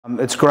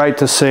It's great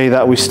to see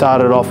that we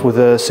started off with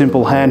a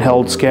simple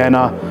handheld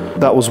scanner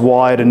that was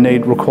wired and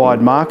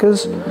required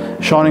markers.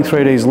 Shining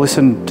 3D's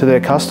listened to their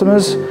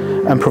customers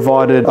and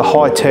provided a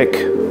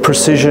high-tech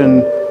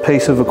precision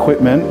piece of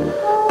equipment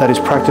that is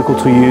practical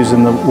to use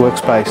in the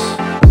workspace.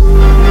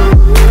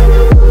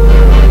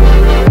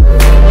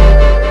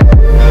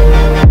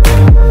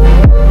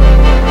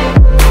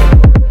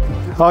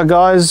 Hi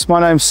guys, my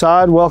name's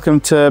Saad.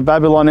 Welcome to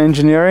Babylon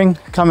Engineering.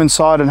 Come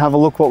inside and have a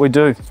look what we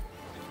do.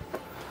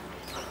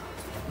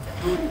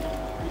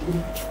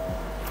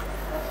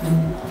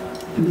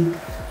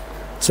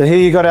 So here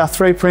you got our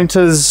 3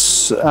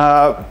 printers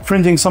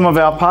printing some of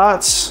our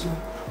parts.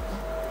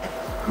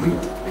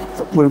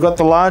 We've got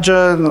the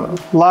larger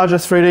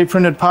 3D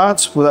printed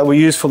parts that we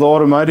use for the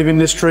automotive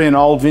industry and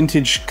old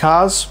vintage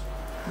cars.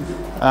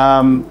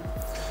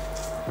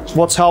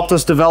 What's helped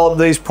us develop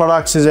these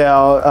products is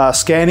our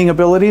scanning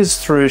abilities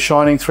through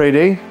Shining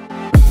 3D.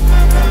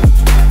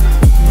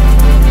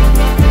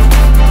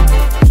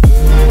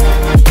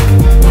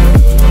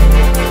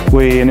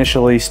 We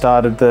initially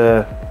started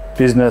the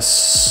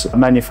business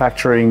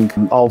manufacturing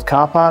old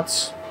car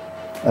parts,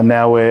 and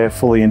now we're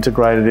fully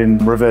integrated in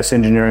reverse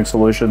engineering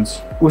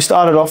solutions. We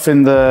started off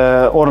in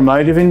the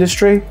automotive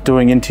industry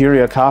doing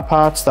interior car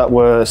parts that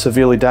were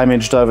severely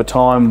damaged over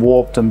time,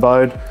 warped and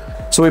bowed.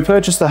 So we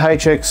purchased the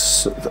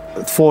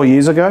HX 4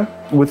 years ago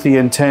with the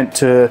intent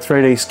to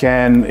 3D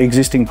scan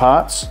existing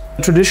parts.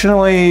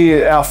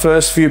 Traditionally, our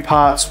first few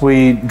parts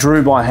we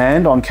drew by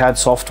hand on CAD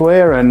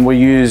software, and we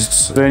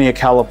used vernier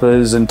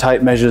calipers and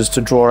tape measures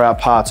to draw out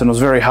parts, and it was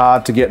very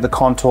hard to get the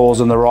contours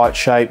and the right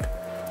shape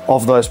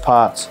of those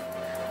parts.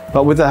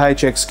 But with the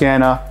HX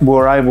scanner, we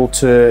were able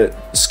to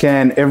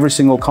scan every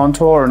single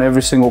contour and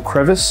every single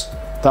crevice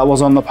that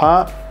was on the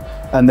part.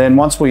 And then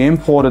once we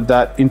imported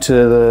that into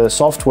the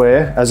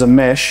software as a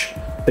mesh,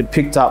 it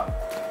picked up,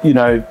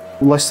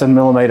 less than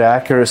millimeter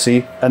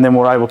accuracy, and then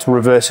we're able to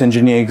reverse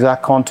engineer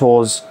exact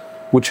contours,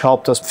 which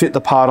helped us fit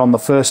the part on the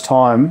first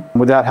time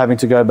without having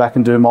to go back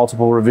and do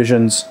multiple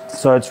revisions.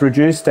 So it's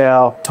reduced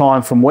our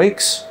time from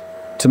weeks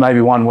to maybe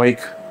 1 week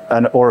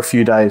or a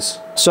few days.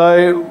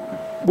 So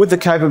with the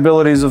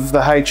capabilities of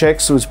the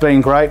HX, it's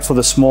been great for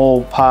the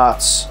small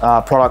parts,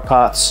 product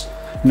parts.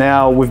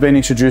 Now we've been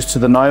introduced to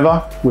the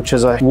Nova, which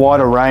has a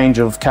wider range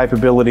of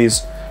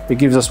capabilities. It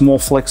gives us more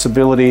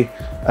flexibility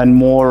and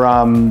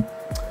more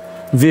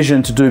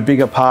vision to do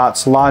bigger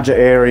parts, larger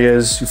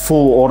areas,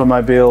 full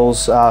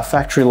automobiles,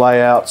 factory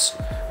layouts,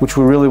 which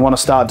we really want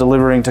to start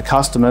delivering to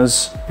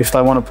customers if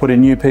they want to put in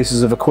new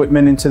pieces of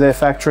equipment into their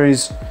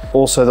factories.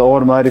 Also the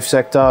automotive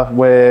sector,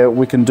 where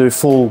we can do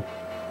full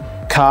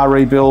car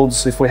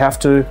rebuilds if we have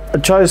to. I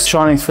chose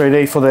Shining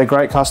 3D for their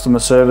great customer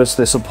service,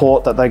 their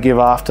support that they give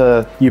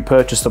after you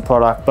purchase the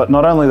product. But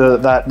not only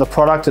that, the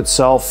product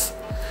itself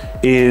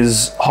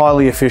is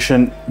highly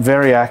efficient,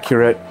 very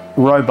accurate,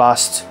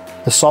 robust.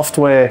 The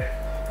software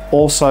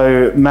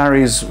also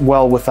marries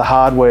well with the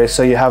hardware,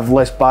 so you have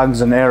less bugs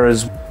and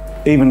errors.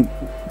 Even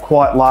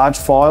quite large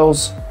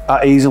files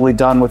are easily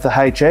done with the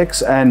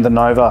HX and the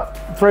Nova.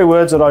 3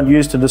 words that I'd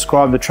use to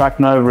describe the Trak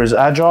Nova is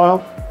agile,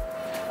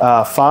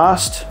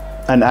 fast,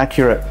 and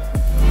accurate.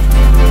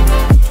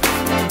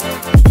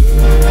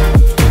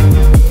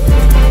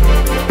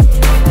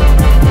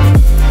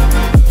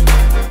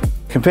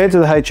 Compared to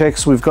the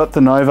HX, we've got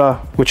the Nova,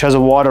 which has a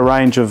wider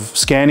range of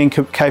scanning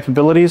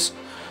capabilities.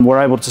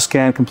 We're able to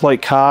scan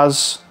complete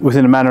cars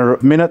within a matter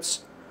of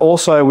minutes.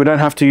 Also, we don't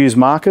have to use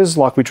markers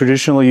like we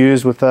traditionally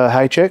use with the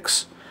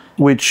HX,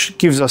 which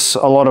gives us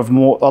a lot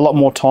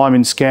more time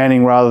in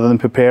scanning rather than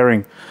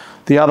preparing.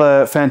 The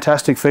other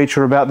fantastic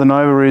feature about the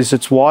Nova is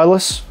it's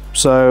wireless.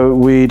 So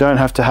we don't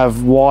have to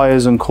have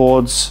wires and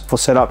cords for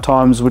setup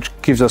times, which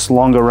gives us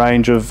longer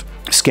range of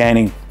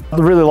scanning. I'd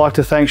really like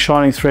to thank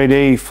Shining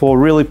 3D for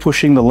really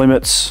pushing the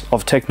limits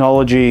of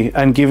technology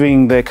and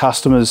giving their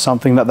customers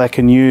something that they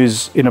can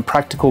use in a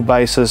practical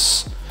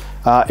basis,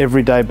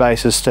 everyday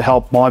basis, to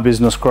help my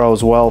business grow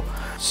as well.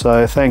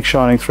 So thanks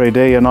Shining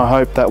 3D, and I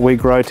hope that we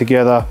grow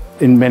together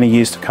in many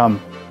years to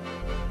come.